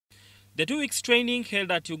The 2 weeks training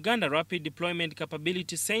held at Uganda Rapid Deployment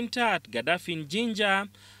Capability Center at Gaddafi in Jinja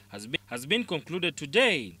has been concluded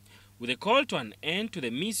today with a call to an end to the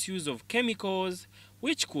misuse of chemicals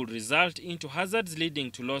which could result into hazards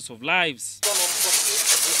leading to loss of lives.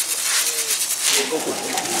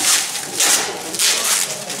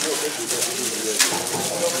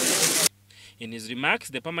 In his remarks,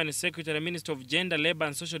 the Permanent Secretary Minister of Gender, Labour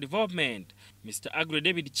and Social Development, Mr. Agri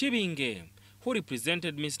David Chibinge, who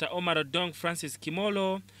represented Mr. Omar Odong Francis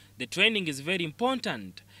Kimolo, the training is very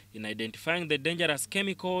important in identifying the dangerous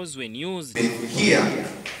chemicals when used. We've been here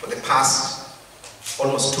for the past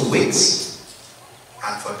almost 2 weeks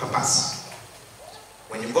and for a purpose.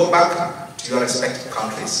 When you go back to your respective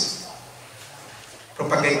countries,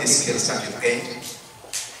 propagate the skills that you've gained,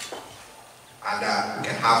 and we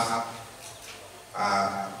can have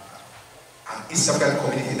an East African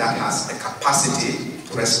community that has the capacity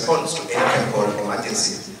to respond to any chemical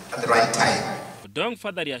emergency at the right time. Odong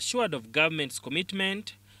further reassured of government's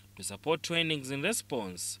commitment to support trainings in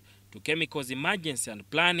response to chemicals emergency and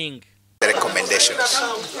planning. The recommendations.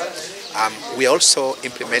 We are also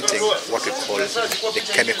implementing what we call the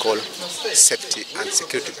Chemical Safety and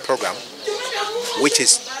Security Program, which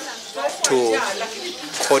is to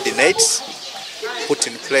coordinate, put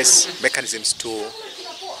in place mechanisms to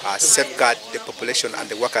safeguard the population and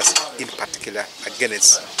the workers in particular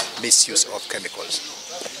against misuse of chemicals.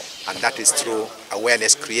 And that is through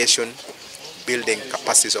awareness creation, building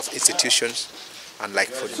capacities of institutions, and like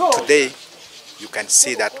for today, you can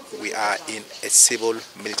see that we are in a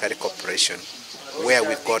civil-military cooperation where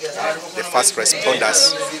we've got the first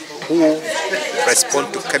responders who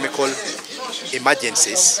respond to chemical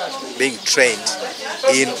emergencies being trained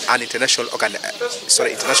in an international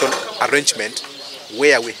arrangement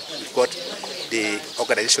where we've got the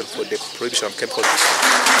Organization for the Prohibition of Chemicals.